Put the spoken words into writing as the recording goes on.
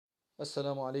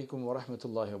Assalamu alaikum wa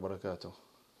rahmatullahi wa barakatuh.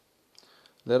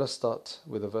 Let us start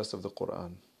with a verse of the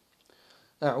Quran.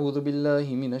 أعوذ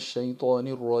بالله من الشيطان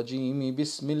الرجيم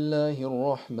بسم الله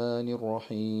الرحمن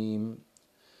الرحيم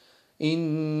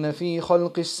إن في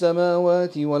خلق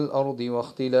السماوات والأرض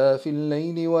واختلاف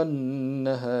الليل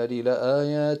والنهار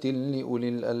لآيات لأولي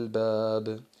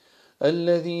الألباب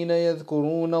الذين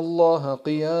يذكرون الله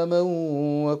قياما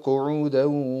وقعودا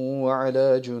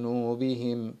وعلى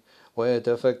جنوبهم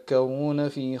ويتفكرون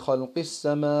في خلق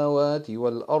السماوات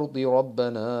والأرض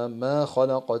ربنا ما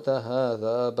خلقت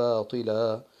هذا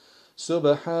باطلا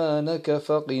سبحانك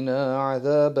فقنا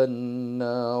عذاب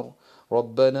النار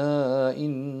ربنا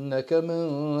إنك من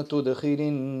تدخل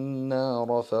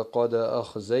النار فقد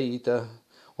أخزيته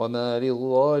وما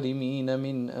للظالمين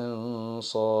من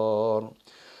أنصار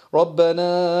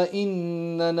ربنا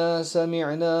إننا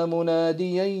سمعنا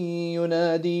مناديا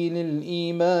ينادي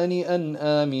للإيمان أن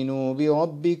آمنوا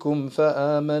بربكم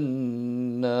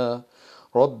فآمنا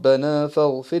ربنا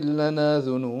فاغفر لنا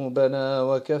ذنوبنا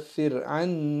وكفر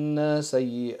عنا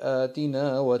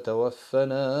سيئاتنا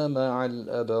وتوفنا مع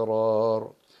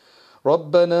الأبرار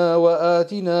ربنا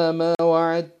وآتنا ما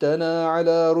وعدتنا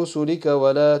على رسلك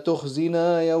ولا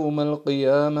تخزنا يوم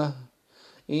القيامة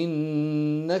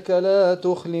إنك لا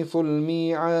تخلف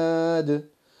الميعاد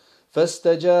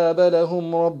فاستجاب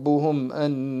لهم ربهم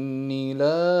أني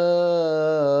لا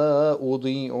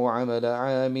أضيع عمل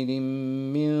عامل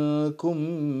منكم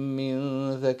من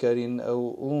ذكر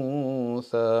أو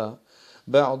أنثى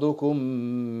بعضكم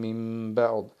من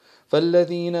بعض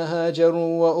فالذين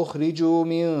هاجروا وأخرجوا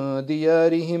من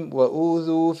ديارهم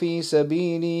وأوذوا في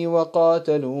سبيلي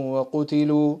وقاتلوا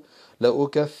وقتلوا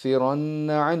لأكفرن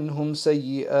عنهم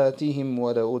سيئاتهم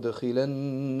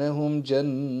ولأدخلنهم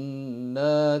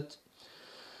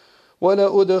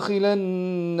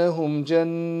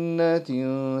جنات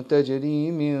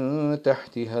تجري من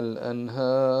تحتها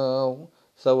الأنهار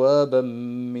ثوابا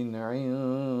من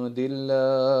عند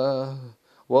الله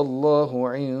والله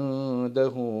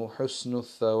عنده حسن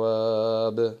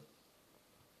الثواب.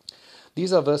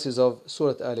 These are verses of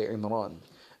Surah Ali Imran.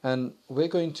 And we're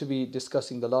going to be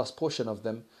discussing the last portion of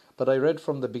them, but I read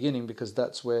from the beginning because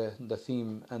that's where the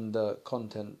theme and the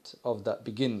content of that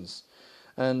begins.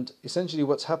 And essentially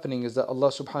what's happening is that Allah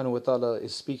subhanahu wa ta'ala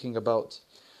is speaking about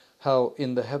how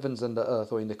in the heavens and the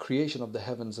earth, or in the creation of the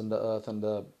heavens and the earth and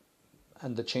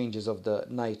the changes of the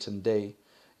night and day,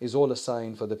 is all a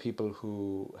sign for the people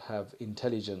who have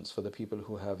intelligence, for the people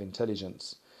who have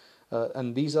intelligence.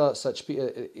 And these are such,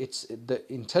 it's the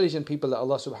intelligent people that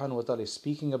Allah subhanahu wa ta'ala is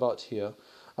speaking about here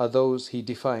are those He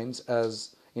defines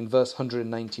as, in verse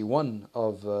 191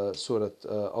 of the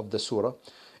surah,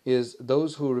 is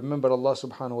those who remember Allah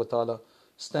subhanahu wa ta'ala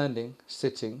standing,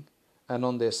 sitting, and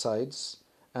on their sides,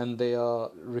 and they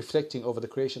are reflecting over the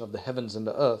creation of the heavens and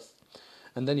the earth.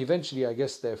 And then eventually, I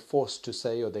guess they're forced to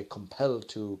say, or they're compelled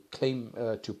to claim,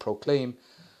 to proclaim,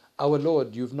 "Our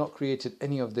Lord, you've not created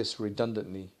any of this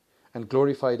redundantly, and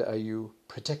glorified are you,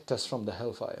 protect us from the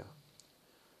hellfire."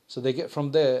 So they get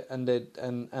from there and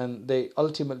they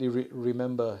ultimately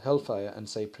remember hellfire and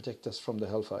say, "Protect us from the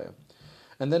hellfire."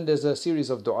 And then there's a series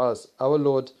of du'as. "Our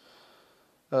Lord,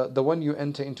 the one you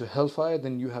enter into hellfire,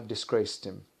 then you have disgraced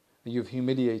him, you've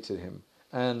humiliated him,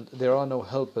 and there are no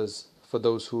helpers for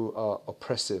those who are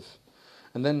oppressive."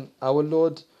 And then, "Our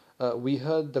Lord, we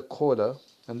heard the caller,"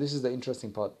 and this is the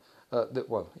interesting part.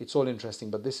 It's all interesting,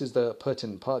 but this is the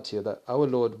pertinent part here, that "Our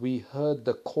Lord, we heard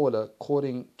the caller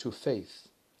calling to faith,"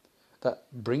 that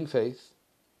bring faith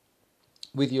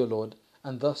with your Lord,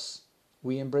 and thus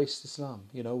we embraced Islam.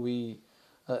 We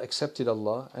accepted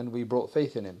Allah and we brought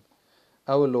faith in Him.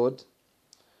 "Our Lord,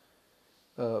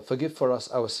 forgive for us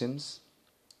our sins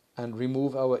and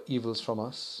remove our evils from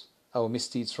us, our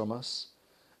misdeeds from us,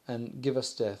 and give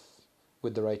us death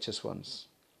with the righteous ones."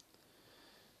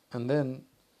 And then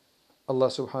Allah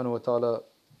subhanahu wa ta'ala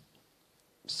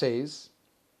says,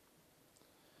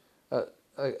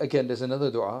 again there's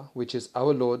another dua, which is,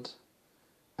 "Our Lord,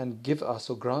 and give us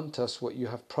or grant us what you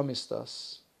have promised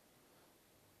us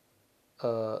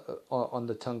on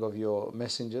the tongue of your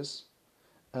messengers,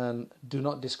 and do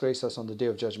not disgrace us on the day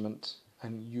of judgment,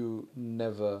 and you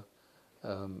never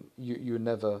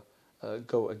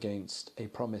go against a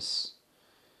promise."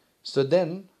 So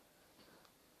then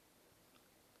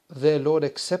their Lord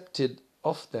accepted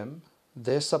of them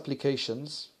their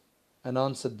supplications and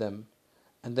answered them.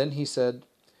 And then He said,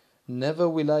 "Never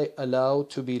will I allow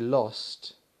to be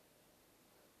lost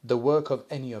the work of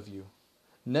any of you.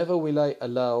 Never will I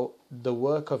allow the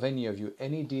work of any of you,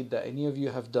 any deed that any of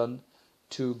you have done,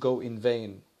 to go in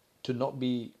vain, to not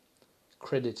be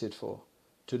credited for,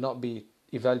 to not be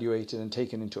evaluated and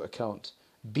taken into account.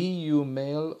 Be you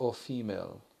male or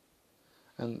female?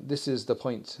 And this is the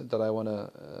point that I want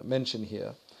to mention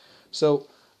here. So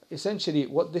essentially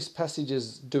what this passage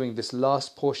is doing, this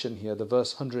last portion here, the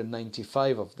verse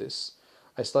 195 of this,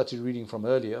 I started reading from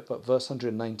earlier, but verse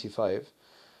 195,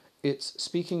 it's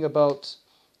speaking about,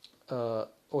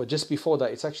 or just before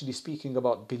that, it's actually speaking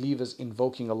about believers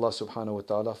invoking Allah subhanahu wa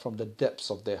ta'ala from the depths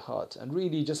of their heart and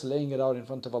really just laying it out in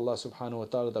front of Allah subhanahu wa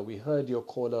ta'ala that we heard your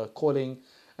caller calling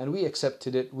and we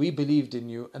accepted it, we believed in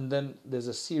you. And then there's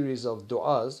a series of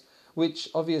du'as which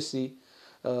obviously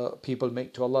people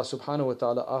make to Allah subhanahu wa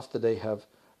ta'ala after they have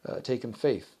taken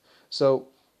faith. So,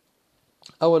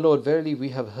 our Lord, verily we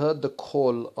have heard the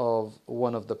call of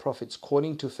one of the prophets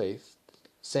calling to faith,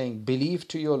 saying, believe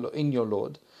in your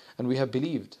Lord, and we have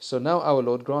believed. So now, our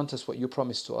Lord, grant us what you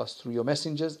promised to us through your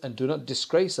messengers, and do not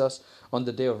disgrace us on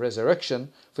the day of resurrection,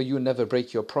 for you never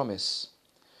break your promise.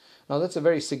 Now that's a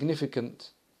very significant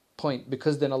point,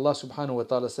 because then Allah subhanahu wa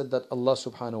ta'ala said that Allah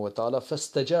subhanahu wa ta'ala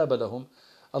فَاسْتَجَابَ لَهُمْ,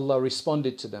 Allah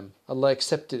responded to them, Allah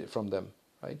accepted it from them,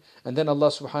 right? And then Allah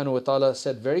subhanahu wa ta'ala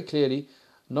said very clearly,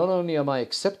 not only am I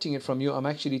accepting it from you, I'm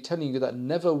actually telling you that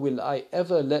never will I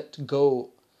ever let go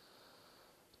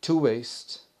to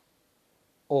waste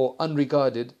or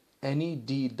unregarded any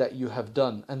deed that you have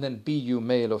done, and then be you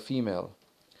male or female.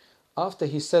 After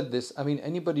he said this, I mean,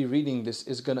 anybody reading this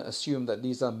is going to assume that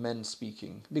these are men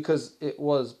speaking, because it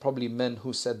was probably men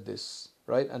who said this,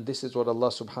 right? And this is what Allah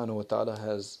subhanahu wa ta'ala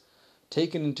has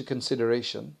taken into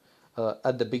consideration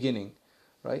at the beginning,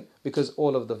 right? Because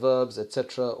all of the verbs,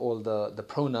 etc., all the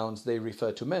pronouns, they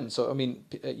refer to men. So, I mean,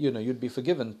 you'd be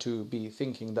forgiven to be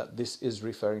thinking that this is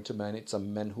referring to men. It's a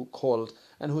men who called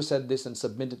and who said this and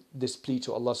submitted this plea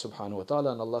to Allah subhanahu wa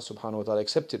ta'ala, and Allah subhanahu wa ta'ala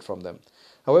accepted from them.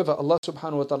 However, Allah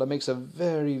subhanahu wa ta'ala makes a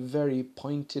very, very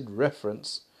pointed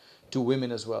reference to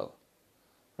women as well,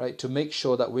 right? To make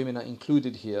sure that women are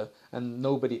included here and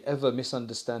nobody ever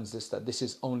misunderstands this, that this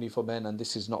is only for men and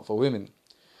this is not for women,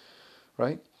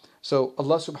 right? So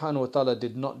Allah subhanahu wa ta'ala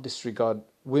did not disregard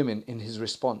women in his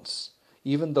response,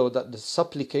 even though that the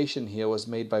supplication here was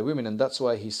made by women, and that's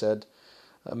why he said,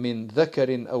 min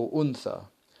dhakarin aw untha,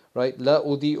 right? La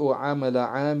udi'u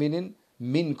amala amilin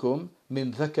minkum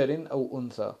min dhakarin aw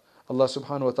untha. Allah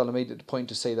subhanahu wa ta'ala made it a point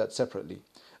to say that separately.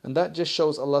 And that just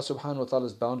shows Allah subhanahu wa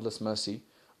ta'ala's boundless mercy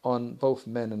on both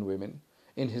men and women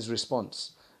in his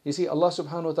response. You see, Allah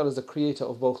subhanahu wa ta'ala is the creator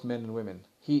of both men and women.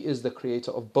 He is the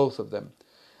creator of both of them.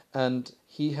 And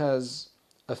He has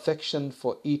affection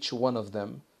for each one of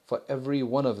them, for every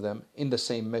one of them in the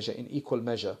same measure, in equal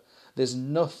measure. There's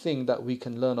nothing that we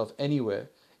can learn of anywhere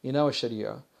in our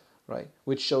Sharia, right,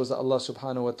 which shows that Allah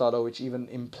subhanahu wa ta'ala, which even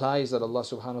implies that Allah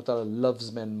subhanahu wa ta'ala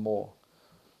loves men more,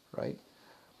 right?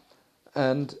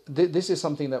 And this is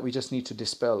something that we just need to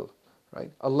dispel,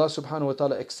 right? Allah subhanahu wa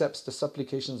ta'ala accepts the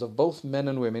supplications of both men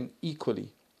and women equally.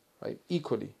 Right,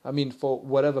 equally. I mean, for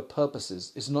whatever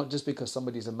purposes. It's not just because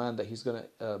somebody's a man that he's going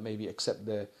to maybe accept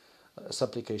their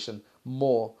supplication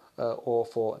more or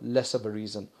for less of a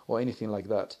reason or anything like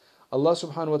that. Allah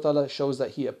subhanahu wa ta'ala shows that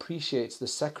He appreciates the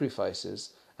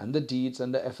sacrifices and the deeds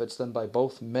and the efforts done by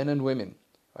both men and women,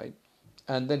 right?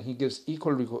 And then He gives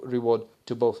equal reward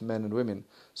to both men and women.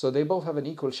 So they both have an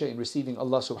equal share in receiving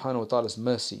Allah subhanahu wa ta'ala's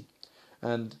mercy.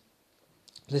 And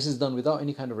this is done without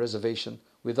any kind of reservation,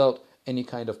 without any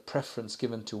kind of preference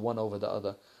given to one over the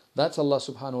other. That's Allah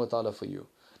subhanahu wa ta'ala for you.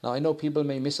 Now I know people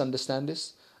may misunderstand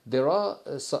this. There are,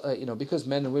 because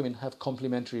men and women have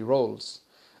complementary roles,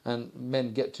 and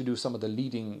men get to do some of the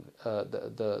leading,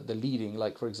 the leading,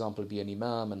 like for example, be an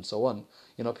imam and so on.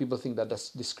 People think that that's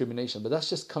discrimination, but that's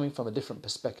just coming from a different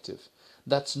perspective.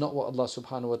 That's not what Allah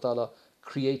subhanahu wa ta'ala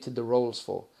created the roles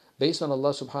for. Based on Allah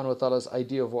subhanahu wa ta'ala's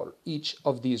idea of what each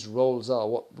of these roles are,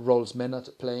 what roles men are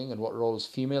playing and what roles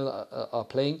female are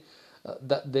playing,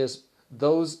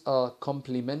 those are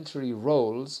complementary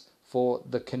roles for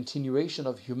the continuation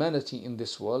of humanity in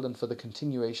this world and for the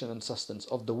continuation and sustenance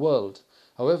of the world.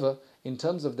 However, in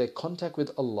terms of their contact with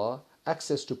Allah,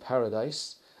 access to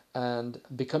paradise, and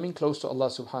becoming close to Allah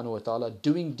subhanahu wa ta'ala,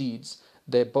 doing deeds,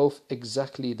 they're both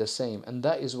exactly the same. And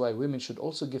that is why women should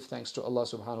also give thanks to Allah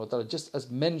subhanahu wa ta'ala, just as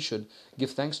men should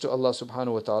give thanks to Allah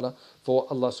subhanahu wa ta'ala for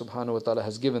what Allah subhanahu wa ta'ala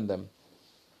has given them.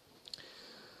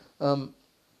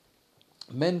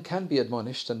 Men can be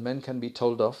admonished and men can be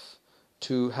told off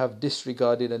to have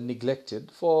disregarded and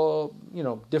neglected for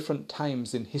different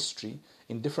times in history,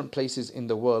 in different places in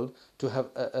the world, to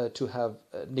have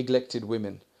neglected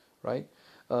women, right?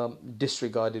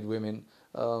 Disregarded women,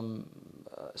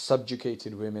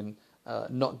 subjugated women,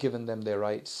 not given them their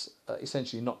rights,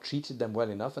 essentially not treated them well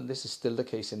enough, and this is still the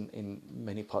case in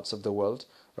many parts of the world,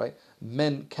 right?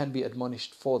 Men can be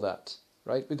admonished for that,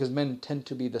 right? Because men tend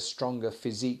to be the stronger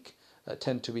physique,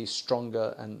 tend to be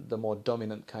stronger and the more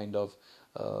dominant kind of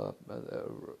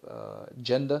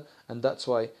gender, and that's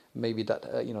why maybe that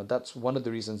that's one of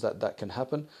the reasons that that can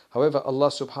happen. However, Allah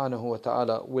subhanahu wa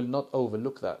ta'ala will not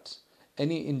overlook that.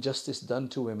 Any injustice done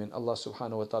to women, Allah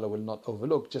subhanahu wa ta'ala will not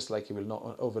overlook, just like He will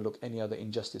not overlook any other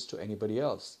injustice to anybody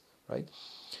else, right?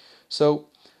 So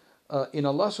in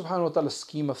Allah subhanahu wa ta'ala's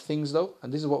scheme of things though,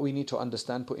 and this is what we need to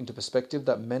understand, put into perspective,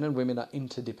 that men and women are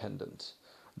interdependent.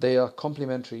 They are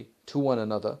complementary to one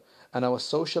another, and our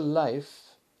social life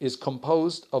is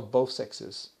composed of both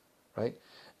sexes, right?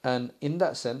 And in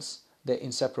that sense, they're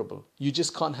inseparable. You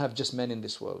just can't have just men in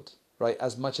this world, right?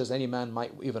 As much as any man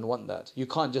might even want that. You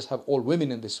can't just have all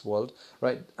women in this world,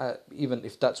 right? Even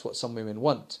if that's what some women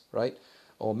want, right?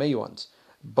 Or may want.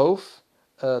 Both,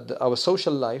 our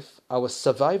social life, our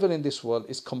survival in this world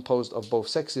is composed of both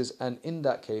sexes, and in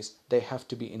that case, they have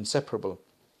to be inseparable.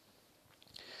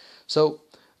 So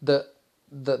the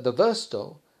verse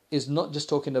though is not just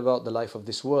talking about the life of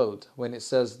this world when it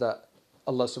says that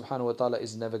Allah subhanahu wa ta'ala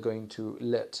is never going to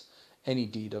let any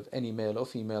deed of any male or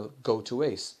female go to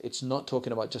waste. It's not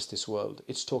talking about just this world.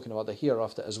 It's talking about the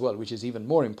hereafter as well, which is even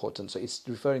more important. So it's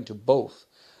referring to both,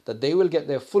 that they will get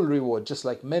their full reward just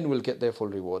like men will get their full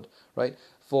reward, right?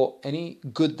 For any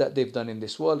good that they've done in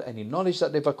this world, any knowledge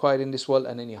that they've acquired in this world,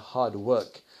 and any hard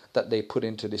work that they put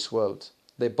into this world.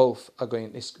 They both are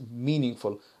going, it's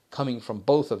meaningful coming from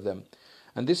both of them.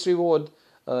 And this reward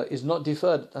is not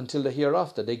deferred until the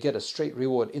hereafter. They get a straight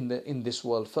reward in this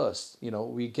world first. You know,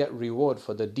 we get reward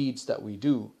for the deeds that we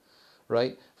do,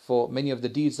 right? For many of the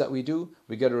deeds that we do,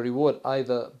 we get a reward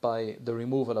either by the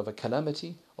removal of a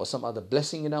calamity, or some other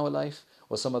blessing in our life,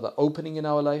 or some other opening in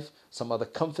our life, some other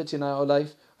comfort in our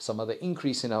life, some other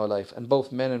increase in our life. And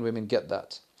both men and women get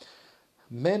that.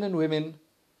 Men and women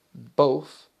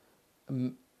both.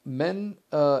 Men,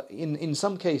 in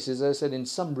some cases, as I said, in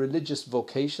some religious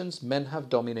vocations, men have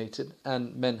dominated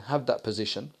and men have that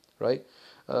position, right?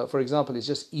 For example, it's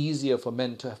just easier for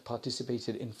men to have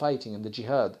participated in fighting in the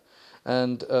jihad.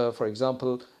 And for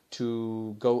example,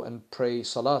 to go and pray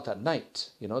salat at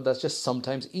night, that's just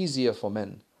sometimes easier for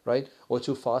men, right? Or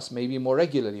to fast maybe more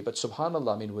regularly. But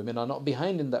subhanAllah, I mean, women are not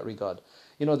behind in that regard.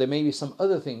 There may be some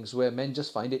other things where men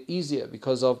just find it easier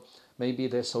because of maybe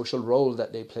their social role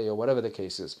that they play or whatever the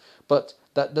case is. But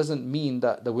that doesn't mean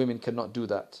that the women cannot do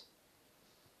that.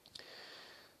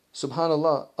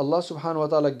 Subhanallah, Allah subhanahu wa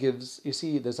ta'ala gives, you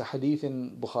see, there's a hadith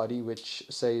in Bukhari which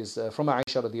says, from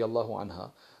Aisha radiallahu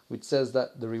anha, which says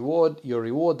that your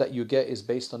reward that you get is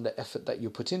based on the effort that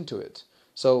you put into it.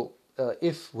 So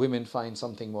if women find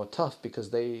something more tough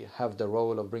because they have the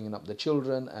role of bringing up the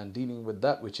children and dealing with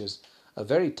that, which is a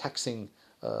very taxing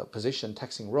position,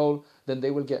 taxing role, then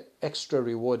they will get extra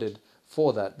rewarded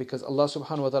for that, because Allah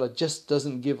subhanahu wa ta'ala just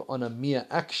doesn't give on a mere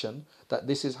action that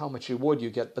this is how much reward you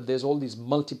get, but there's all these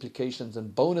multiplications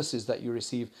and bonuses that you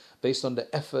receive based on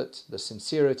the effort, the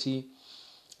sincerity,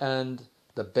 and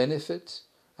the benefit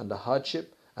and the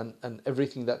hardship and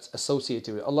everything that's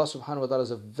associated with it. Allah subhanahu wa ta'ala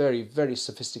is a very, very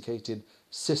sophisticated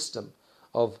system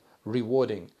of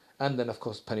rewarding, and then of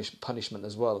course punishment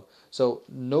as well. So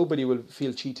nobody will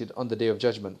feel cheated on the Day of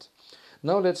Judgment.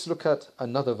 Now let's look at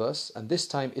another verse, and this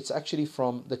time it's actually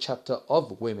from the chapter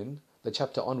of women, the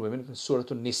chapter on women, Surah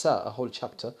An-Nisa, a whole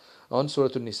chapter on Surah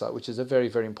An-Nisa, which is a very,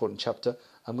 very important chapter.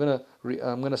 I'm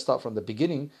gonna start from the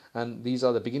beginning, and these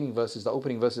are the beginning verses, the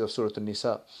opening verses of Surah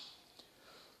An-Nisa.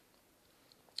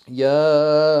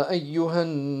 يا أيها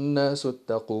الناس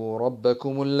اتقوا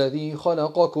ربكم الذي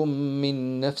خلقكم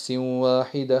من نفس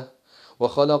واحدة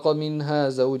وخلق منها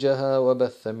زوجها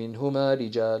وبث منهما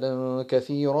رجالا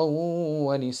كثيرا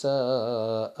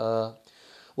ونساء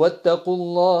واتقوا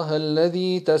الله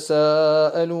الذي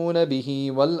تساءلون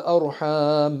به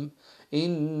والأرحام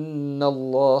إن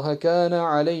الله كان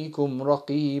عليكم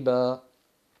رقيبا.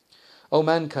 O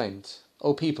mankind,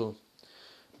 O people,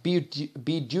 be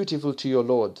dutiful to your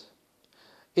Lord.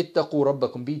 Ittaqu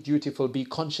rabbakum, be dutiful, be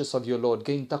conscious of your Lord,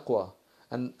 gain taqwa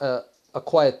and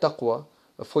acquire taqwa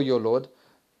for your Lord,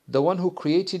 the one who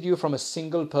created you from a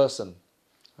single person,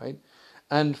 right?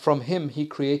 And from him he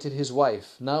created his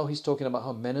wife. Now he's talking about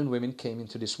how men and women came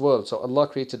into this world. So Allah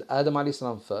created Adam alayhi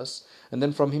salam first, and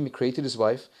then from him he created his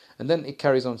wife, and then it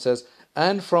carries on, says,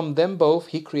 and from them both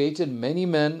he created many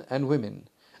men and women.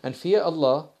 And fear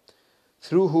Allah,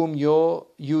 through whom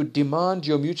you demand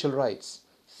your mutual rights.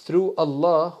 Through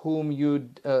Allah,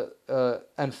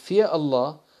 and fear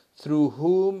Allah, through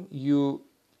whom you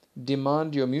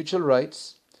demand your mutual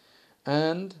rights,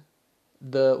 and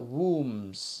the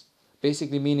wombs,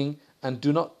 basically meaning, and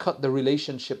do not cut the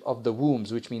relationship of the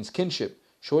wombs, which means kinship.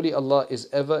 Surely Allah is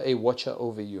ever a watcher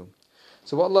over you.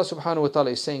 So what Allah subhanahu wa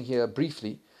ta'ala is saying here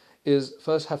briefly is,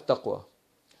 first have taqwa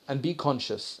and be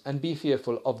conscious and be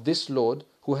fearful of this Lord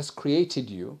who has created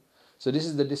you. So this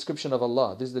is the description of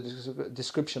Allah. This is the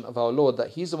description of our Lord, that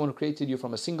He's the one who created you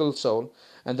from a single soul,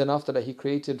 and then after that He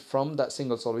created from that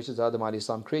single soul, which is Adam alayhi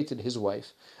salam, created his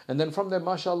wife. And then from there,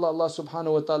 mashallah, Allah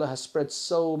subhanahu wa ta'ala has spread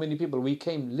so many people. We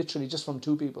came literally just from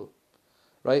 2 people.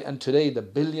 Right? And today the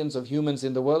billions of humans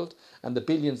in the world, and the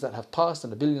billions that have passed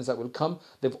and the billions that will come,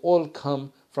 they've all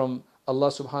come from Allah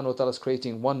subhanahu wa ta'ala's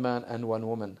creating one man and one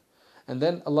woman. And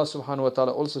then Allah subhanahu wa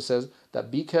ta'ala also says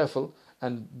that be careful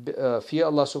and fear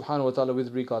Allah subhanahu wa ta'ala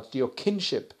with regard to your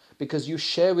kinship, because you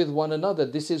share with one another.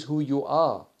 This is who you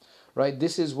are, right?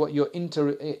 This is what your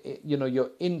inter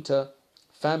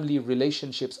family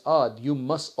relationships are. You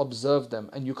must observe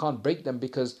them and you can't break them,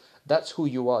 because that's who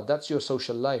you are. That's your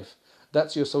social life.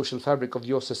 That's your social fabric of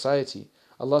your society.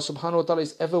 Allah subhanahu wa ta'ala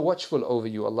is ever watchful over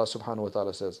you, Allah subhanahu wa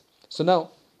ta'ala says. So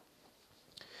now,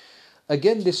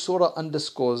 again, this surah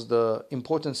underscores the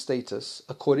important status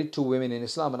accorded to women in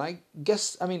Islam. And I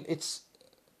guess,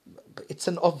 it's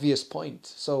an obvious point.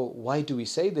 So why do we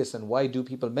say this, and why do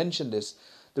people mention this?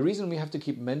 The reason we have to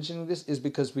keep mentioning this is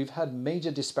because we've had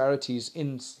major disparities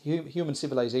in human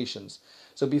civilizations.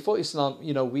 So before Islam,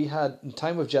 we had, in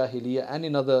time of Jahiliyyah and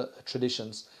in other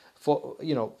traditions,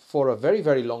 for a very,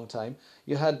 very long time,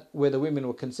 you had where the women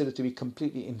were considered to be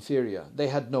completely inferior. They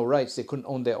had no rights. They couldn't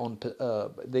own their own.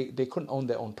 They couldn't own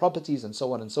their own properties, and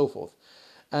so on and so forth.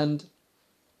 And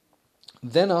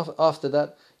then after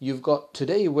that, you've got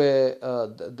today where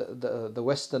the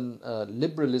Western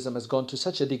liberalism has gone to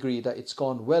such a degree that it's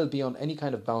gone well beyond any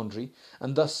kind of boundary,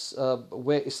 and thus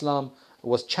where Islam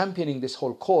was championing this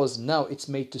whole cause, now it's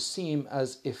made to seem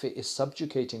as if it is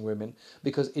subjugating women,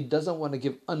 because it doesn't want to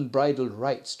give unbridled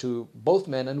rights to both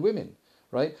men and women,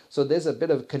 right? So there's a bit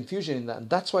of confusion in that, and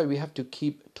that's why we have to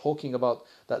keep talking about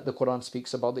that. The Quran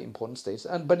speaks about the important states,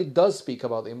 but it does speak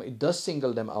about them, it does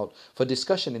single them out for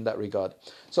discussion in that regard.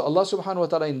 So Allah subhanahu wa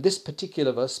ta'ala in this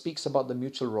particular verse speaks about the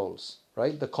mutual roles,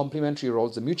 right? The complementary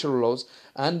roles, the mutual roles,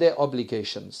 and their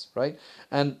obligations, right?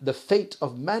 And the fate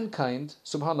of mankind,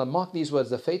 subhanAllah, mark these words,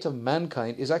 the fate of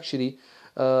mankind is actually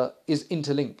is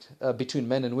interlinked between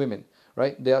men and women,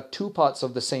 right? They are 2 parts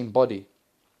of the same body.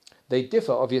 They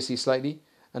differ obviously slightly,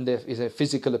 and there is a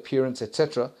physical appearance,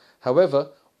 etc. However,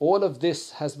 all of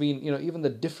this has been, even the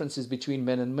differences between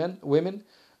men and women,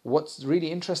 what's really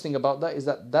interesting about that is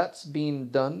that that's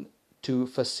been done to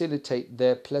facilitate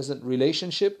their pleasant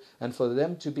relationship, and for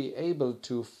them to be able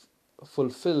to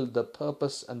fulfill the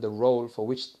purpose and the role for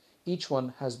which each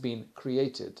one has been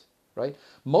created, right?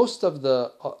 Most of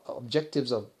the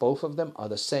objectives of both of them are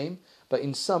the same, but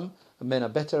in some, men are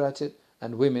better at it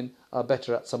and women are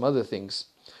better at some other things.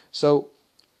 So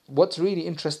what's really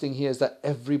interesting here is that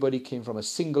everybody came from a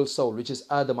single soul, which is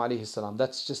Adam alayhi salam.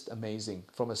 That's just amazing.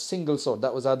 From a single soul,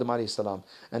 that was Adam alayhi salam.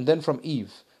 And then from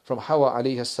Eve, from Hawa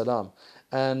alayhi salam.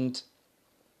 And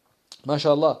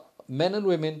mashallah, men and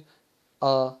women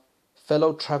are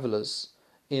fellow travelers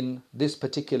in this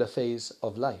particular phase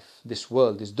of life, this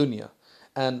world, this dunya.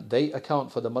 And they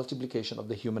account for the multiplication of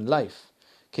the human life.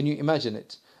 Can you imagine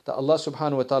it? That Allah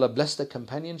subhanahu wa ta'ala blessed the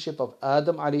companionship of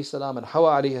Adam alayhi salam and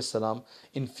Hawa alayhi salam,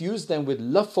 infused them with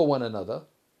love for one another,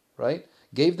 right?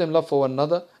 Gave them love for one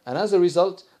another, and as a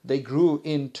result, they grew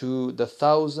into the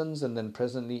thousands and then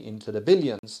presently into the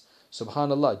billions.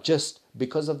 Subhanallah, just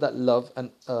because of that love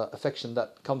and affection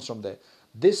that comes from there.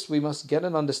 This, we must get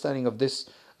an understanding of this,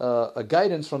 a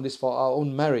guidance from this for our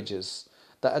own marriages.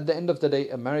 That at the end of the day,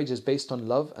 a marriage is based on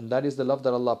love, and that is the love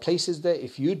that Allah places there.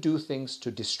 If you do things to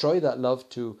destroy that love,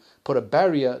 to put a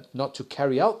barrier not to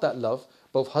carry out that love,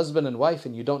 both husband and wife,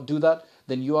 and you don't do that,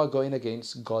 then you are going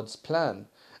against God's plan.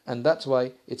 And that's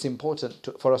why it's important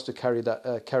for us to carry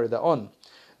that on.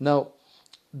 Now,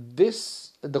 the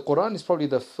Quran is probably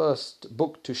the first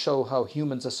book to show how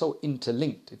humans are so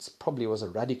interlinked. It probably was a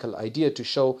radical idea to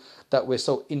show that we're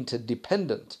so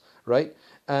interdependent, right?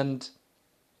 And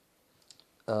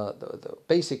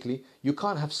basically, you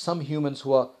can't have some humans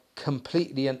who are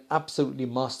completely and absolutely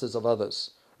masters of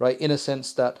others, right? In a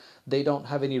sense that they don't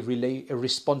have any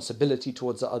responsibility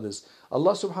towards the others.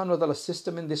 Allah subhanahu wa ta'ala's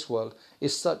system in this world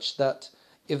is such that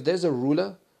if there's a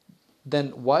ruler,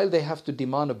 then while they have to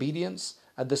demand obedience,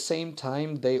 at the same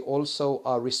time they also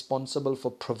are responsible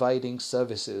for providing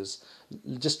services.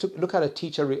 Just look at a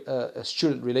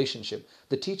teacher-student relationship.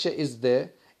 The teacher is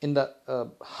there in that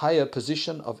higher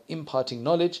position of imparting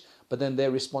knowledge, but then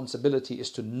their responsibility is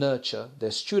to nurture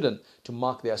their student, to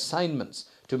mark their assignments,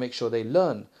 to make sure they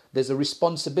learn. There's a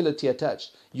responsibility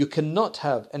attached. You cannot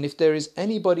have, and if there is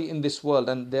anybody in this world,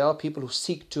 and there are people who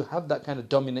seek to have that kind of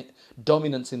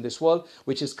dominance in this world,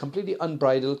 which is completely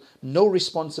unbridled, no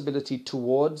responsibility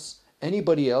towards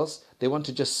anybody else. They want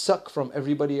to just suck from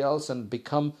everybody else and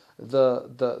become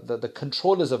the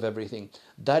controllers of everything.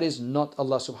 That is not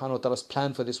Allah subhanahu wa ta'ala's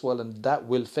plan for this world, and that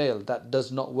will fail. That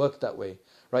does not work that way,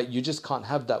 right? You just can't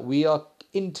have that. We are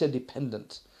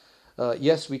interdependent.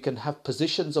 Yes, we can have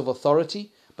positions of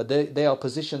authority, but they are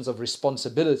positions of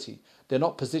responsibility. They're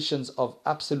not positions of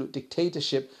absolute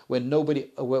dictatorship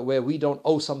where we don't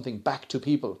owe something back to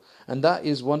people. And that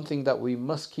is one thing that we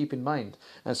must keep in mind.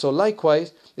 And so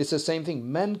likewise, it's the same thing.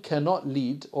 Men cannot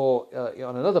lead, or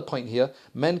on another point here,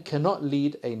 men cannot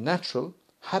lead a natural,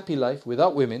 happy life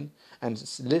without women. And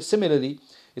similarly,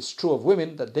 it's true of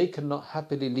women that they cannot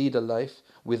happily lead a life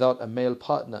without a male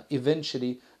partner.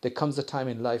 Eventually, there comes a time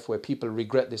in life where people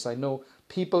regret this. I know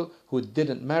people who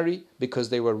didn't marry because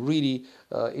they were really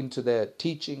into their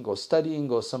teaching or studying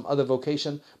or some other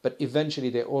vocation, but eventually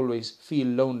they always feel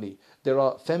lonely. There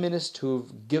are feminists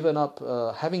who've given up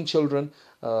having children,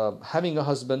 having a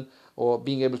husband, or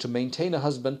being able to maintain a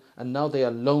husband, and now they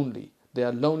are lonely. They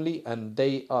are lonely, and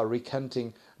they are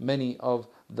recanting many of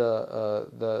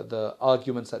the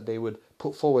arguments that they would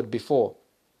put forward before.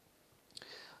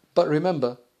 But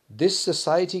remember, this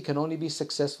society can only be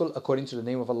successful according to the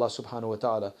name of Allah subhanahu wa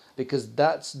ta'ala, because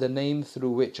that's the name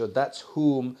through which, or that's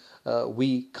whom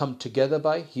we come together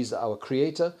by. He's our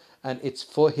creator, and it's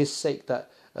for His sake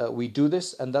that we do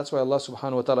this. And that's why Allah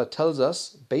subhanahu wa ta'ala tells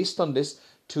us, based on this,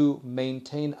 to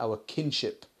maintain our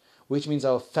kinship, which means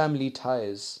our family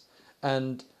ties,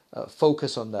 and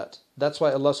focus on that. That's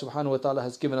why Allah subhanahu wa ta'ala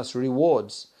has given us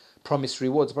rewards, promised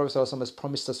rewards. The Prophet ﷺ has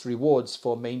promised us rewards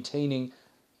for maintaining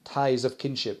ties of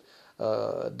kinship.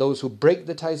 Those who break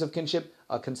the ties of kinship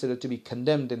are considered to be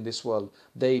condemned in this world.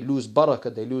 They lose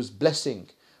barakah, they lose blessing,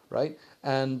 right?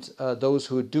 And those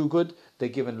who do good, they're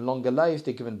given longer life,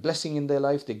 they're given blessing in their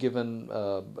life, they're given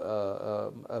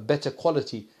a better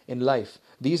quality in life.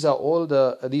 These are all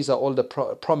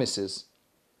the promises.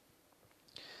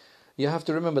 You have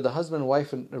to remember, the husband and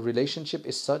wife relationship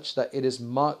is such that it is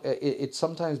it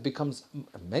sometimes becomes,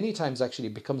 many times actually,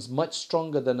 becomes much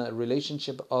stronger than a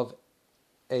relationship of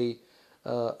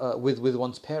with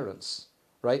one's parents,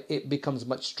 right? It becomes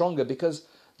much stronger because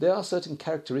there are certain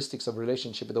characteristics of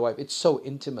relationship with the wife. It's so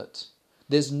intimate.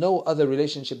 There's no other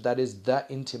relationship that is that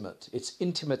intimate. It's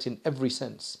intimate in every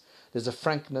sense. There's a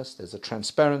frankness, there's a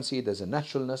transparency, there's a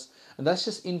naturalness, and that's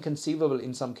just inconceivable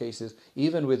in some cases,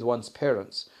 even with one's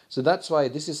parents. So that's why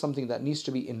this is something that needs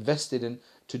to be invested in,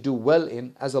 to do well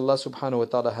in, as Allah subhanahu wa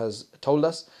ta'ala has told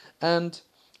us. And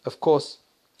of course,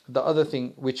 the other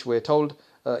thing which we're told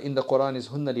in the Quran is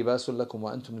Hunna libasul lakum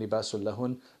wa antum libasul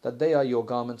lahun, that they are your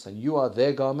garments and you are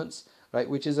their garments, right?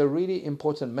 Which is a really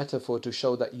important metaphor to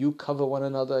show that you cover one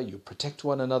another, you protect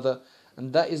one another,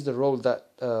 and that is the role that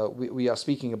we are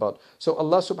speaking about. So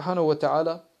Allah subhanahu wa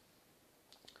ta'ala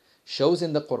shows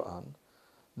in the Quran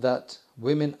that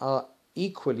women are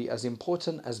equally as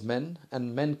important as men,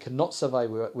 and men cannot survive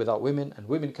without women, and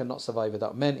women cannot survive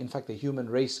without men. In fact, the human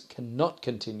race cannot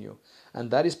continue,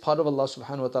 and that is part of Allah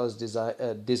subhanahu wa ta'ala's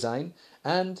design.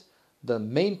 And the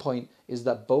main point is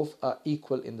that both are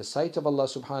equal in the sight of Allah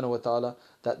subhanahu wa ta'ala,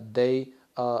 that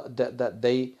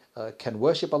they can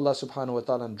worship Allah subhanahu wa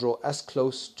ta'ala and draw as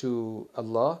close to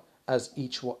Allah as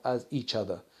each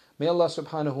other. May Allah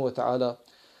subhanahu wa ta'ala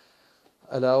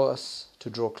allow us to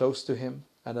draw close to Him,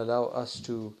 and allow us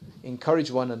to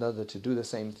encourage one another to do the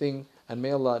same thing. And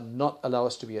may Allah not allow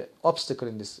us to be an obstacle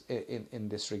in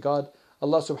this regard.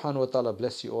 Allah subhanahu wa ta'ala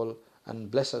bless you all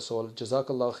and bless us all.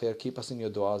 Jazakallah khair. Keep us in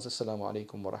your du'as. Assalamu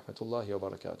alaikum wa rahmatullahi wa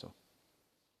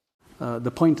barakatuh.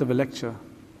 The point of a lecture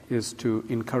is to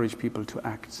encourage people to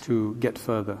act, to get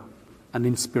further, an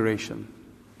inspiration,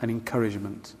 an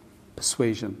encouragement,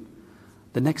 persuasion.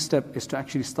 The next step is to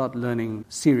actually start learning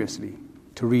seriously,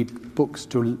 to read books,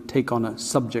 to take on a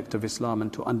subject of Islam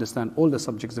and to understand all the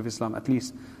subjects of Islam, at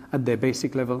least at their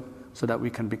basic level, so that we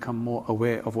can become more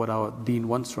aware of what our deen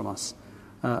wants from us.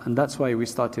 And that's why we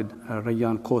started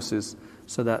Rayyan courses,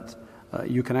 so that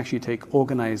you can actually take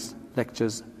organized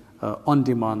lectures on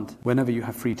demand whenever you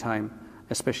have free time,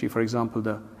 especially, for example,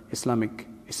 the Islamic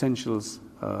Essentials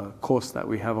course that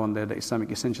we have on there, the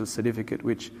Islamic Essentials Certificate,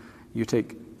 which you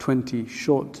take 20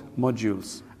 short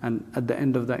modules, and at the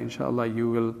end of that, inshallah, you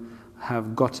will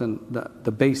have gotten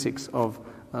the basics of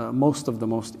most of the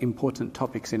most important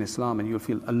topics in Islam, and you'll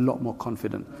feel a lot more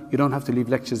confident. You don't have to leave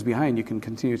lectures behind. You can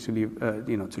continue to leave,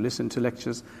 to listen to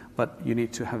lectures, but you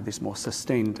need to have this more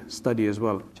sustained study as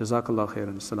well. Jazakallah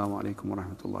khairan. Assalamu alaikum wa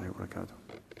rahmatullahi wa barakatuh.